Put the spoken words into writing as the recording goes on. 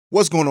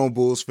What's going on,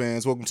 Bulls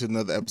fans? Welcome to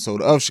another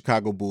episode of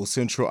Chicago Bulls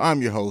Central.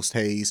 I'm your host,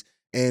 Hayes,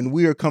 and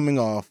we are coming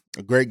off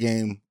a great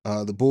game.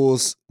 The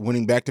Bulls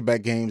winning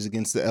back-to-back games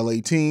against the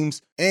LA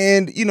teams.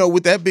 And,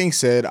 with that being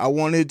said, I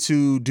wanted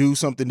to do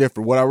something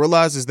different. What I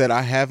realized is that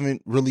I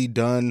haven't really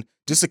done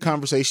just a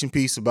conversation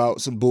piece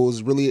about some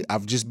Bulls. Really,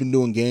 I've just been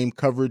doing game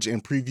coverage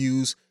and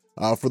previews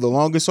for the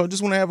longest, so I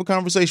just want to have a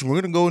conversation.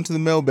 We're going to go into the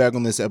mailbag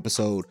on this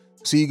episode.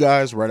 See you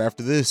guys right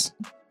after this.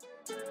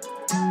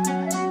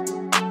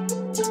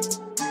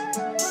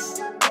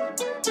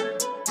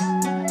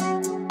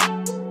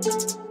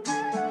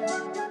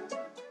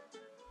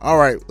 All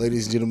right,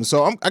 ladies and gentlemen.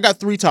 So I got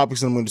three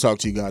topics that I'm going to talk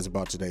to you guys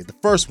about today. The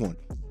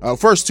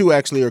first two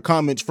actually are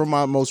comments from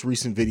my most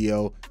recent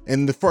video.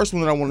 And the first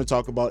one that I want to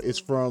talk about is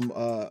from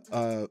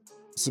a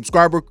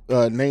subscriber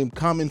named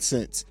Common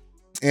Sense.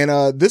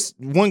 And this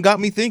one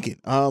got me thinking.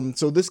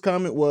 So this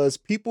comment was,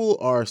 people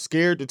are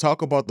scared to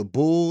talk about the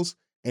Bulls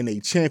and a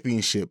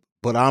championship,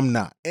 but I'm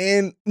not.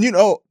 And,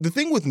 the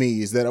thing with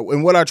me is that,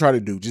 and what I try to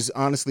do, just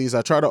honestly, is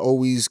I try to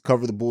always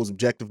cover the Bulls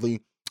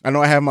objectively. I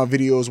know I have my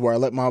videos where I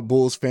let my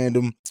Bulls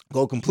fandom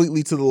go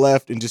completely to the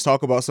left and just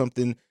talk about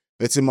something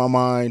that's in my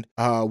mind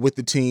with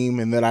the team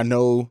and that I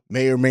know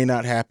may or may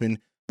not happen.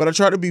 But I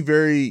try to be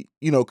very,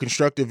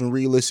 constructive and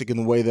realistic in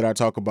the way that I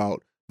talk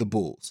about the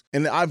Bulls.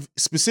 And I've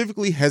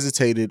specifically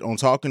hesitated on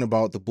talking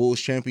about the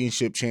Bulls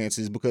championship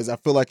chances because I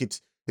feel like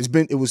it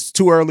was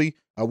too early.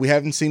 We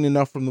haven't seen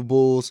enough from the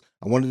Bulls.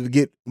 I wanted to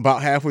get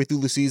about halfway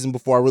through the season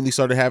before I really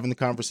started having the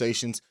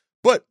conversations.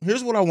 But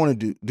here's what I want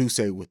to do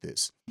say with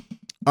this.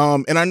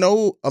 And I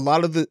know a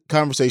lot of the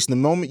conversation, the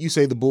moment you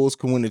say the Bulls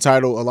can win the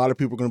title, a lot of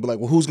people are going to be like,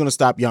 well, who's going to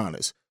stop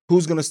Giannis?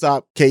 Who's going to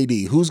stop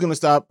KD? Who's going to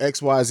stop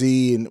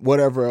XYZ and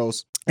whatever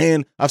else?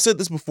 And I've said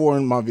this before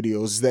in my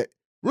videos, is that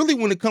really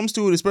when it comes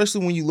to it,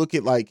 especially when you look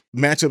at like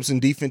matchups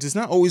and defense, it's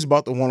not always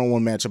about the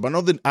one-on-one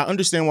matchup. I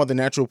understand why the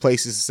natural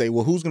place is to say,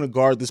 well, who's going to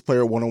guard this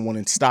player one-on-one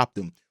and stop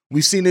them?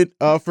 We've seen it,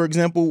 for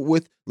example,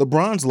 with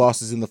LeBron's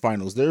losses in the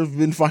finals. There have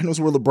been finals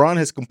where LeBron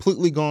has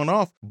completely gone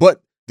off,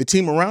 but the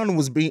team around him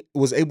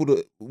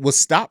was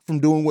stopped from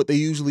doing what they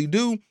usually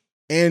do,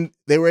 and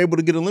they were able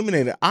to get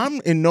eliminated.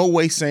 I'm in no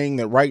way saying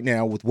that right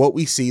now with what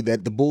we see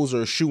that the Bulls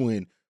are a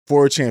shoo-in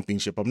for a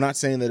championship. I'm not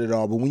saying that at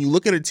all. But when you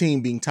look at a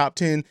team being top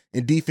 10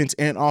 in defense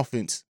and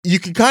offense, you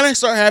can kind of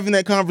start having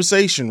that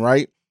conversation,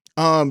 right?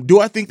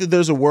 Do I think that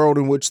there's a world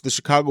in which the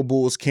Chicago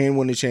Bulls can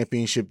win the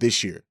championship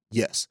this year?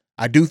 Yes,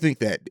 I do think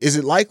that. Is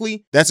it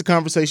likely? That's a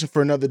conversation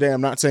for another day. I'm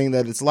not saying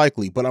that it's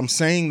likely, but I'm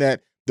saying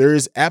that there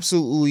is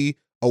absolutely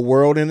a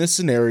world in a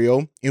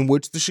scenario in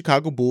which the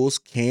Chicago Bulls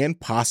can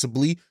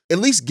possibly at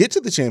least get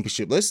to the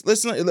championship.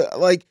 Let's not,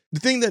 like, the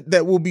thing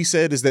that will be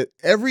said is that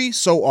every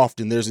so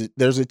often there's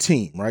a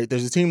team, right?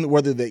 There's a team that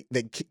whether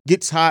that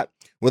gets hot,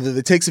 whether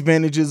that takes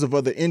advantages of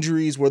other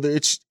injuries, whether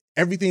it's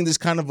everything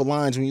just kind of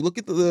aligns. When you look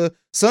at the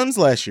Suns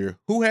last year,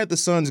 who had the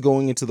Suns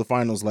going into the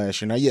finals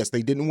last year? Now, yes,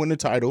 they didn't win the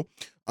title,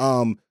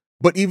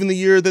 but even the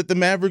year that the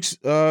Mavericks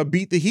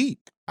beat the Heat,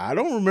 I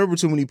don't remember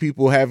too many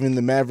people having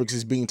the Mavericks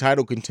as being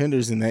title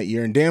contenders in that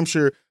year, and damn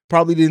sure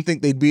probably didn't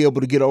think they'd be able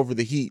to get over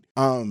the Heat.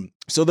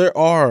 So there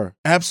are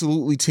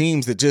absolutely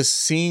teams that just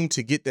seem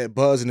to get that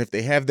buzz, and if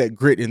they have that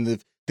grit and the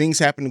things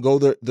happen to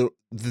go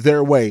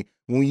their way.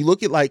 When you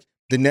look at like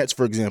the Nets,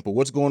 for example,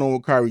 what's going on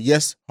with Kyrie?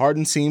 Yes,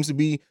 Harden seems to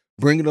be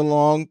bringing it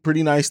along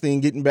pretty nicely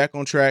and getting back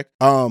on track.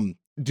 Are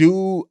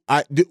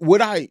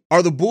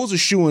the Bulls a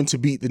shoo-in to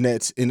beat the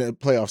Nets in a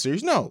playoff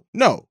series? No.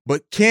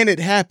 But can it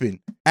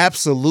happen?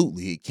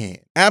 Absolutely it can.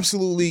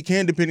 Absolutely it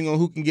can, depending on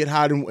who can get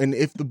hot and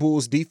if the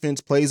Bulls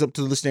defense plays up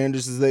to the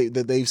standards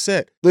that they've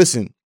set.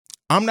 Listen,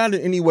 I'm not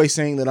in any way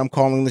saying that I'm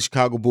calling the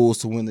Chicago Bulls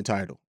to win the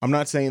title. I'm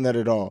not saying that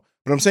at all.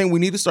 But I'm saying we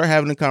need to start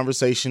having a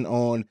conversation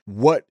on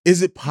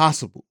is it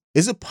possible?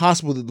 Is it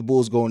possible that the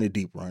Bulls go on a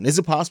deep run? Is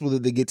it possible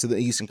that they get to the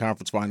Eastern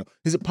Conference Final?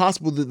 Is it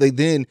possible that they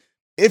then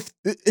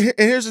and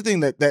here's the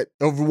thing that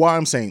over why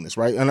I'm saying this,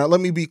 right? And let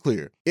me be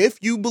clear. If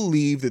you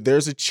believe that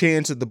there's a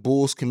chance that the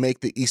Bulls can make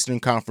the Eastern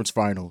Conference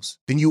Finals,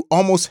 then you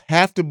almost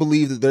have to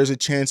believe that there's a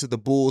chance that the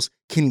Bulls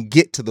can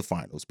get to the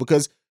finals.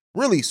 Because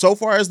really, so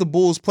far as the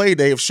Bulls play,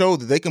 they have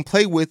showed that they can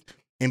play with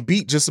and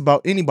beat just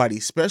about anybody,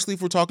 especially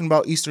if we're talking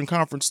about Eastern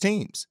Conference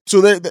teams.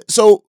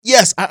 So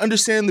yes, I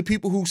understand the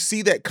people who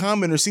see that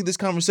comment or see this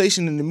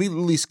conversation and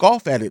immediately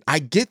scoff at it. I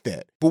get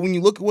that. But when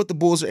you look at what the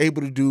Bulls are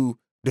able to do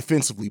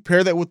defensively,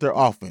 pair that with their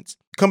offense,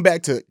 come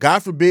back to,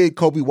 God forbid,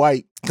 Kobe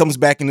White comes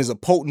back and is a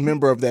potent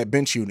member of that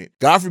bench unit.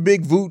 God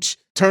forbid Vooch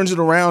turns it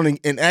around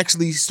and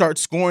actually starts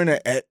scoring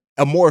at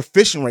a more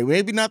efficient rate.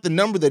 Maybe not the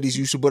number that he's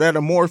used to, but at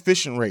a more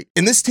efficient rate.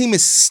 And this team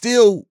is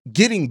still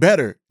getting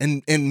better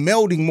and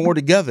melding more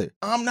together.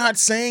 I'm not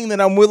saying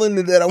that I'm willing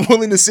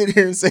to sit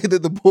here and say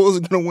that the Bulls are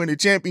going to win a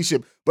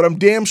championship, but I'm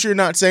damn sure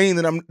not saying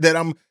that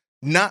I'm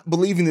not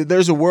believing that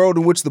there's a world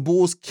in which the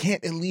Bulls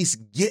can't at least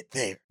get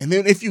there. And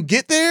then if you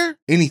get there,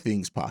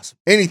 anything's possible.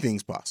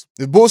 Anything's possible.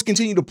 If the Bulls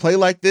continue to play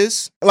like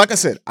this, like I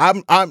said,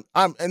 I'm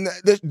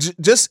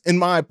just in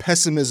my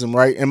pessimism,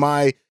 right? And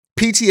my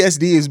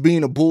PTSD as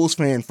being a Bulls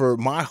fan for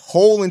my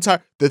whole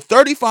entire, the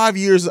 35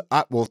 years,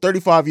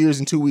 35 years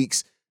and 2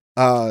 weeks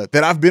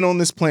that I've been on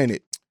this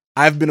planet.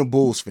 I've been a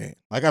Bulls fan.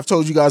 Like I've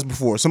told you guys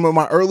before, some of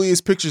my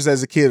earliest pictures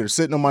as a kid are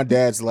sitting on my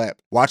dad's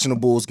lap watching a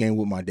Bulls game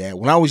with my dad.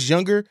 When I was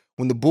younger,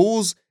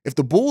 if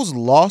the Bulls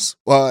lost,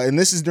 and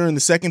this is during the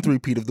second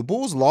three-peat, if the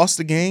Bulls lost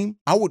the game,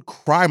 I would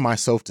cry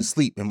myself to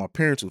sleep and my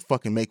parents would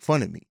fucking make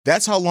fun of me.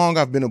 That's how long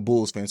I've been a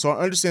Bulls fan. So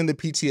I understand the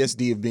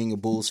PTSD of being a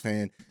Bulls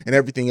fan and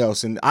everything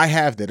else. And I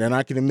have that, and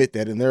I can admit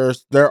that. And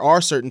there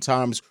are certain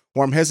times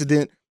where I'm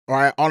hesitant, or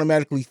I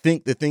automatically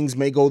think that things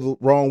may go the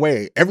wrong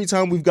way. Every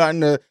time when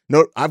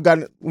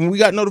we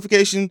got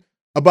notification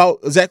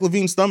about Zach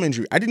LaVine's thumb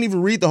injury, I didn't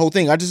even read the whole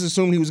thing. I just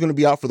assumed he was going to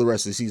be out for the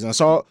rest of the season. I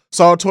saw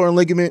a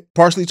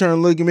partially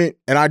torn ligament,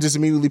 and I just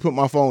immediately put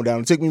my phone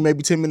down. It took me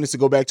maybe 10 minutes to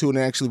go back to it and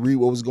actually read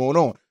what was going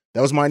on.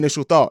 That was my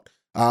initial thought.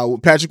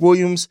 With Patrick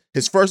Williams,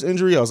 his first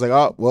injury, I was like,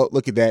 oh, well,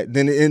 look at that.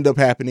 Then it ended up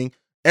happening.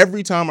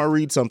 Every time I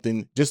read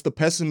something, just the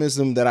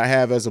pessimism that I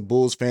have as a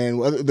Bulls fan,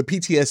 the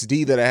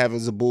PTSD that I have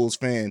as a Bulls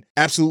fan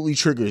absolutely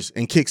triggers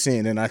and kicks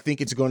in, and I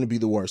think it's going to be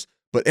the worst.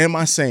 But am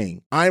I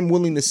saying, I'm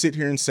willing to sit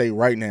here and say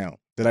right now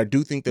that I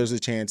do think there's a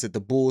chance that the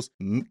Bulls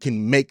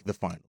can make the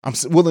final. I'm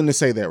willing to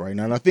say that right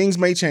now. Now, things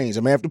may change.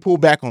 I may have to pull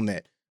back on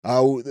that.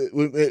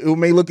 It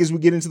may look as we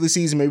get into the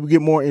season, maybe we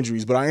get more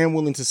injuries, but I am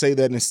willing to say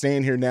that and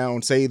stand here now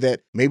and say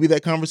that maybe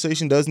that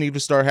conversation does need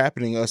to start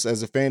happening, us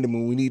as a fandom,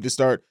 and we need to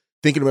start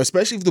thinking about,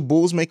 especially if the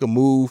Bulls make a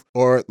move,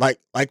 or like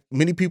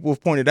many people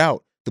have pointed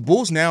out, the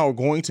Bulls now are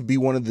going to be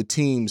one of the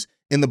teams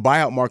in the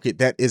buyout market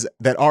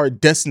that are a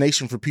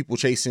destination for people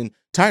chasing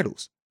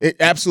titles. It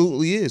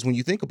absolutely is when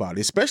you think about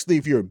it, especially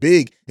if you're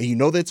big and you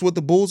know that's what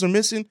the Bulls are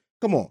missing.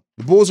 Come on,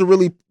 the Bulls are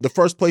really the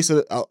first place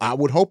that I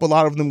would hope a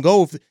lot of them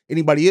go if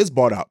anybody is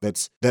bought out.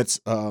 That's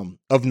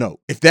of note.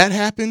 If that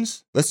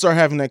happens, let's start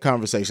having that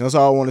conversation. That's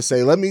all I want to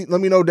say. Let me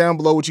know down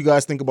below what you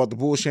guys think about the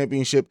Bulls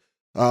championship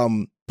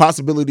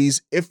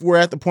possibilities. If we're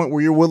at the point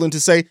where you're willing to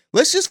say,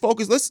 let's just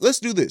focus. Let's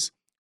do this.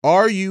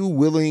 Are you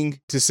willing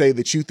to say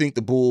that you think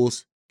the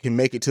Bulls can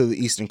make it to the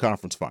Eastern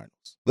Conference Finals?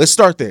 Let's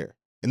start there.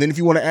 And then if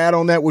you want to add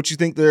on that, what you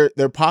think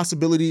their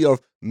possibility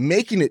of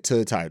making it to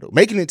the title,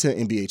 making it to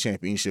NBA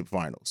championship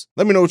finals.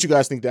 Let me know what you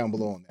guys think down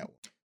below on that one.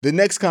 The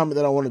next comment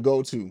that I want to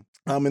go to,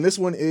 and this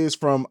one is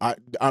from, I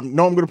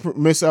know I'm going to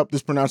mess up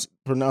this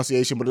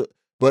pronunciation,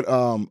 but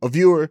a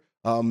viewer,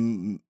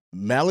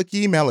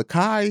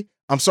 Malachi,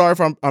 I'm sorry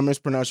if I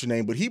mispronounced your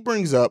name, but he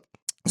brings up,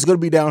 it's going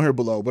to be down here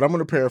below, but I'm going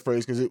to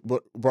paraphrase because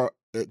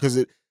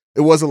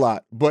it was a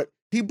lot. But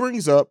he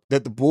brings up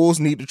that the Bulls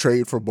need to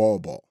trade for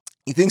Ball.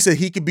 He thinks that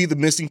he could be the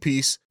missing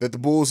piece that the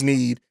Bulls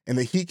need, and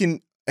that he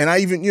can. And I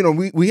even,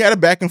 we had a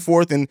back and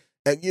forth, and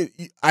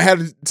I had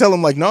to tell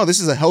him, like, no, this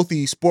is a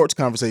healthy sports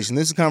conversation.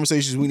 This is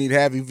conversations we need to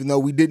have, even though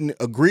we didn't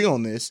agree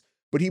on this.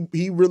 But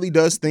he really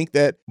does think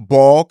that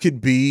Ball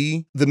could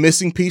be the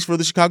missing piece for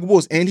the Chicago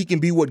Bulls, and he can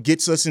be what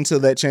gets us into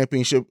that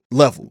championship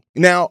level.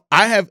 Now,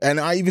 I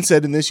even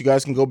said in this, you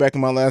guys can go back in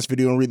my last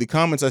video and read the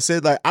comments. I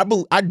said, like,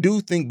 I do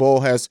think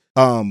Ball has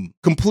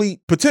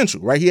complete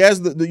potential, right? He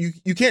has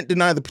you can't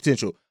deny the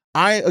potential.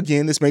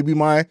 This may be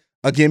my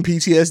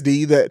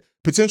PTSD, that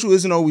potential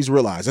isn't always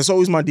realized. That's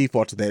always my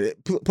default to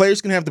that.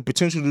 Players can have the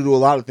potential to do a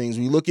lot of things.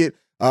 When you look at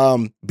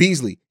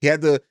Beasley, he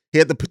had the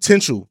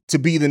potential to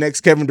be the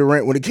next Kevin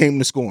Durant when it came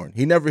to scoring.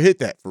 He never hit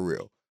that for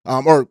real.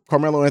 Or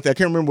Carmelo Anthony. I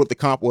can't remember what the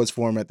comp was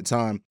for him at the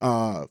time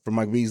for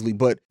Mike Beasley.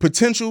 But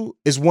potential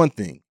is one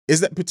thing.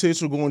 Is that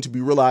potential going to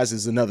be realized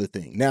is another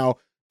thing. Now,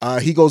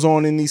 he goes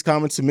on in these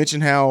comments to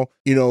mention how,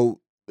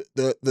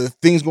 the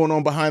things going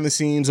on behind the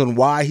scenes on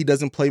why he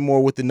doesn't play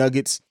more with the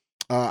Nuggets.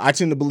 I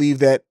tend to believe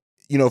that,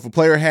 if a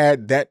player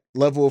had that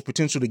level of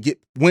potential to get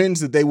wins,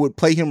 that they would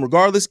play him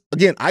regardless.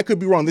 Again, I could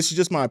be wrong. This is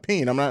just my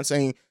opinion. I'm not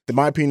saying that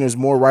my opinion is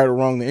more right or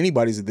wrong than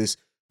anybody's at this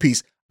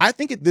piece. I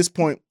think at this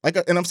point,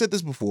 and I've said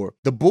this before,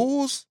 the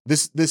Bulls,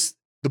 the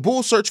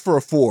Bulls search for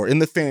a four in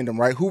the fandom,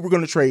 right? Who we're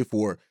going to trade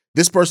for.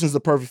 This person's the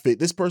perfect fit.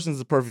 This person's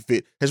the perfect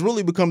fit has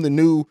really become the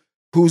new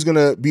who's going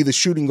to be the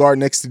shooting guard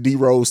next to D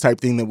Rose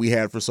type thing that we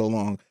had for so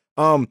long.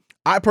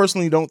 I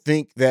personally don't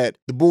think that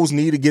the Bulls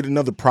need to get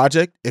another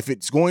project. If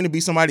it's going to be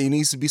somebody, it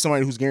needs to be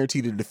somebody who's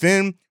guaranteed to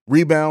defend,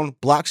 rebound,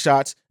 block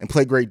shots, and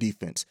play great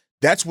defense.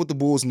 That's what the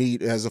Bulls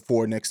need as a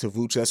four next to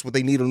Vooch. That's what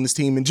they need on this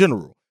team in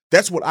general.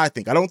 That's what I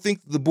think. I don't think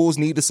the Bulls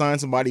need to sign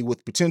somebody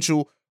with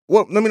potential.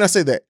 Well, let me not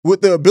say that.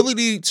 With the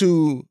ability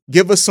to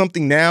give us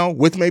something now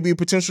with maybe a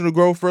potential to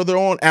grow further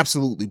on,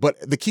 absolutely.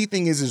 But the key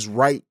thing is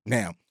right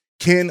now.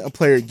 Can a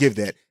player give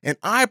that? And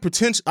I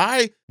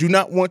do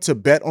not want to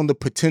bet on the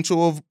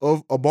potential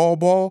of a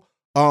ball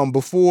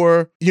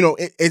before,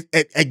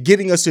 at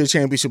getting us to a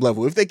championship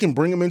level. If they can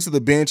bring him into the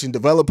bench and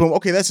develop him,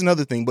 okay, that's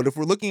another thing. But if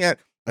we're looking at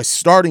a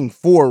starting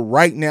four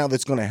right now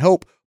that's going to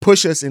help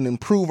push us and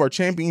improve our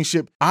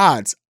championship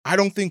odds, I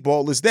don't think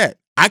Ball is that.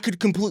 I could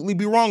completely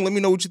be wrong. Let me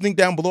know what you think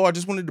down below. I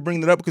just wanted to bring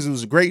that up because it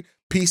was a great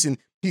piece, and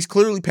he's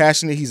clearly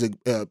passionate.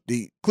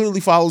 He clearly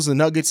follows the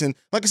Nuggets, and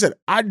like I said,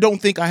 I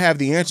don't think I have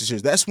the answers here.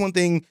 That's one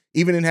thing,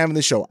 even in having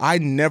this show, I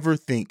never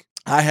think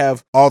I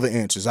have all the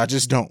answers. I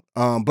just don't.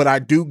 But I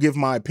do give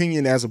my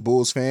opinion as a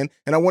Bulls fan,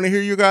 and I want to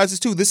hear your guys'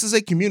 too. This is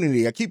a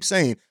community. I keep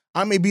saying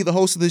I may be the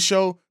host of this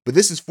show, but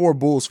this is for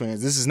Bulls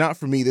fans. This is not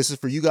for me. This is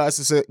for you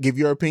guys to give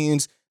your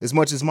opinions as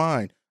much as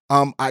mine.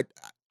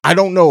 I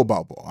don't know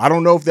about Ball. I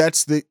don't know if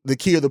that's the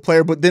key of the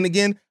player, but then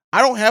again,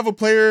 I don't have a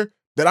player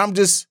that I'm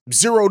just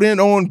zeroed in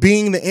on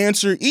being the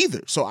answer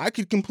either. So I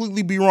could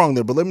completely be wrong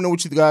there, but let me know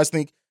what you guys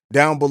think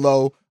down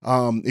below.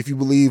 If you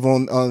believe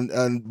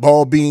on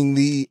Ball being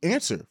the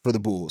answer for the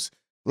Bulls.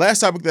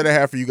 Last topic that I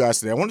have for you guys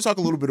today, I want to talk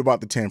a little bit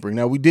about the tampering.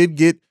 Now, we did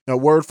get a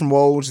word from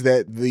Woj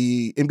that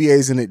the NBA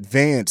is in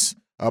advance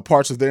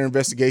parts of their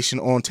investigation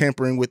on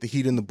tampering with the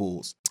Heat and the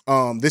Bulls.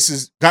 This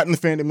has gotten the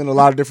fandom in a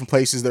lot of different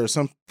places. There are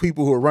some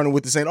people who are running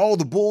with it saying, oh,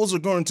 the Bulls are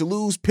going to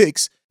lose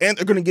picks and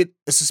they're going to get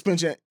a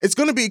suspension. It's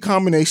going to be a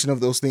combination of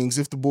those things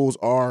if the Bulls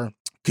are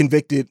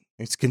convicted.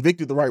 It's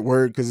convicted the right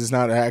word because it's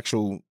not an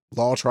actual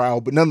law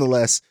trial, but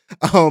nonetheless,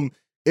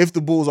 if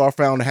the Bulls are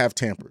found to have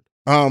tampered.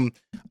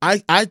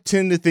 I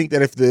tend to think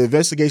that if the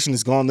investigation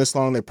has gone this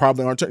long, they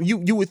probably aren't.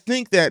 You would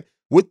think that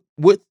with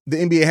the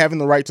NBA having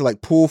the right to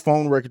like pull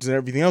phone records and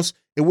everything else,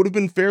 it would have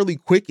been fairly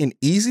quick and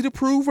easy to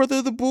prove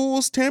whether the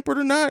Bulls tampered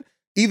or not.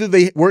 Either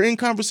they were in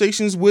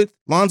conversations with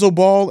Lonzo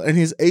Ball and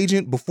his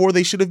agent before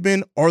they should have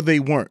been, or they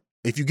weren't.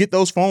 If you get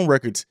those phone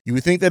records, you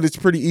would think that it's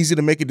pretty easy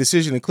to make a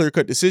decision, a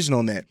clear-cut decision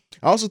on that.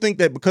 I also think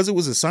that because it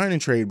was a sign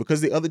and trade,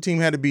 because the other team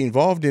had to be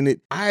involved in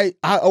it, I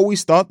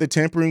always thought that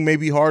tampering may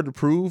be hard to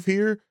prove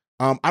here.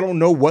 I don't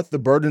know what the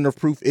burden of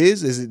proof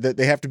is. Is it that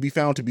they have to be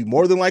found to be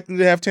more than likely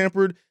to have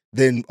tampered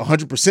than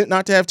 100%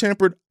 not to have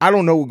tampered? I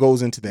don't know what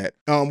goes into that.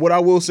 What I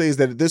will say is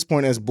that at this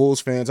point, as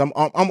Bulls fans, I'm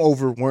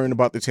over worrying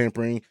about the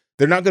tampering.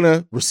 They're not going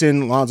to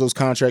rescind Lonzo's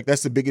contract.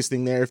 That's the biggest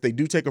thing there. If they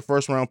do take a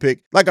first-round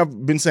pick, like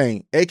I've been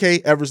saying,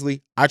 A.K.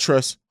 Eversley, I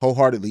trust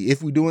wholeheartedly.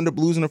 If we do end up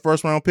losing a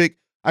first-round pick,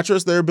 I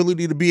trust their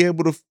ability to be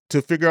able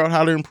to figure out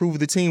how to improve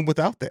the team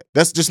without that.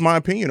 That's just my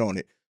opinion on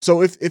it.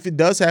 So if it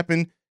does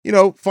happen,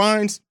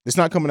 fines, it's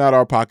not coming out of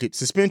our pocket.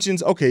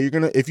 Suspensions, okay,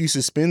 if you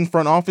suspend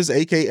front office,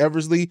 A.K.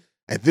 Eversley,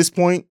 at this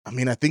point, I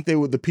mean, I think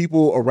the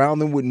people around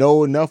them would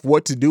know enough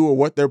what to do or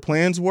what their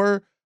plans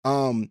were.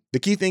 The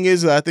key thing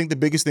is, I think the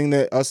biggest thing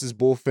that us as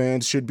Bull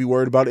fans should be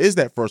worried about is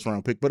that first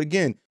round pick. But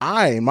again,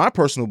 my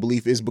personal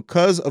belief is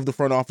because of the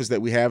front office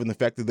that we have and the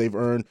fact that they've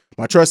earned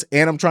my trust,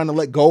 and I'm trying to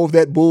let go of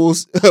that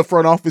Bulls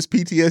front office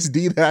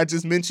PTSD that I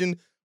just mentioned.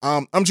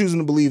 I'm choosing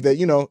to believe that,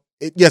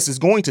 yes, it's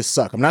going to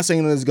suck. I'm not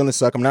saying that it's going to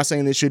suck. I'm not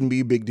saying it shouldn't be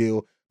a big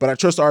deal, but I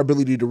trust our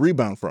ability to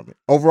rebound from it.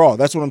 Overall,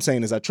 that's what I'm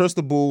saying is I trust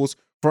the Bulls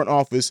front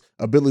office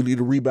ability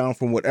to rebound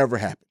from whatever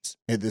happens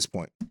at this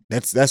point.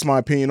 That's my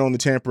opinion on the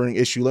tampering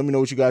issue. Let me know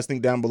what you guys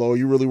think down below. Are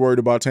you really worried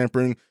about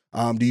tampering?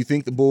 Do you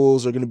think the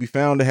Bulls are going to be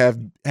found to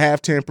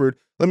have tampered?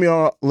 Let me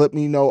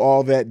know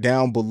all that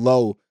down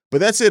below.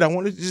 But that's it. I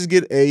wanted to just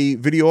get a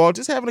video out,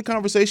 just having a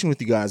conversation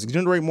with you guys,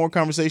 generate more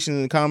conversation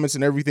in the comments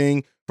and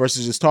everything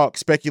versus just talk,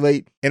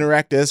 speculate,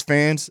 interact as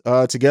fans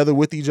together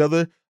with each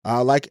other.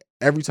 Like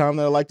every time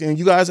that I like to, and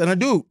you guys, and I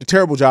do a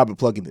terrible job at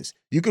plugging this.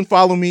 You can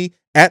follow me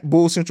at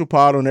Bull Central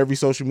Pod on every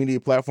social media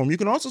platform. You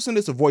can also send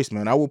us a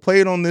voicemail. I will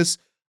play it on this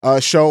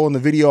show on the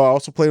video. I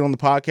also play it on the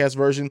podcast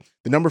version.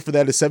 The number for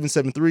that is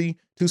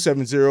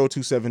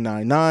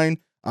 773-270-2799.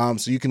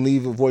 So you can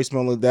leave a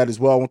voicemail of that as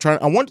well. I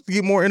want to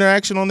get more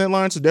interaction on that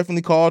line, so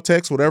definitely call,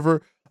 text,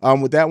 whatever.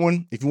 With that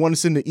one, if you want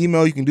to send an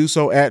email, you can do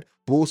so at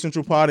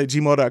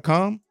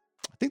bullcentralpod@gmail.com.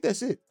 I think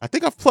that's it. I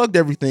think I've plugged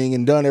everything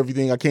and done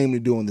everything I came to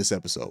do in this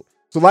episode.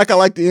 So like I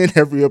like to end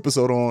every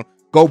episode on,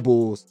 go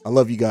Bulls. I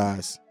love you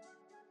guys.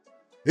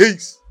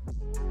 Peace.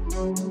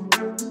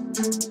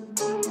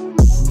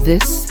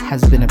 This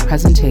has been a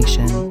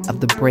presentation of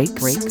the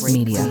Break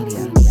Media.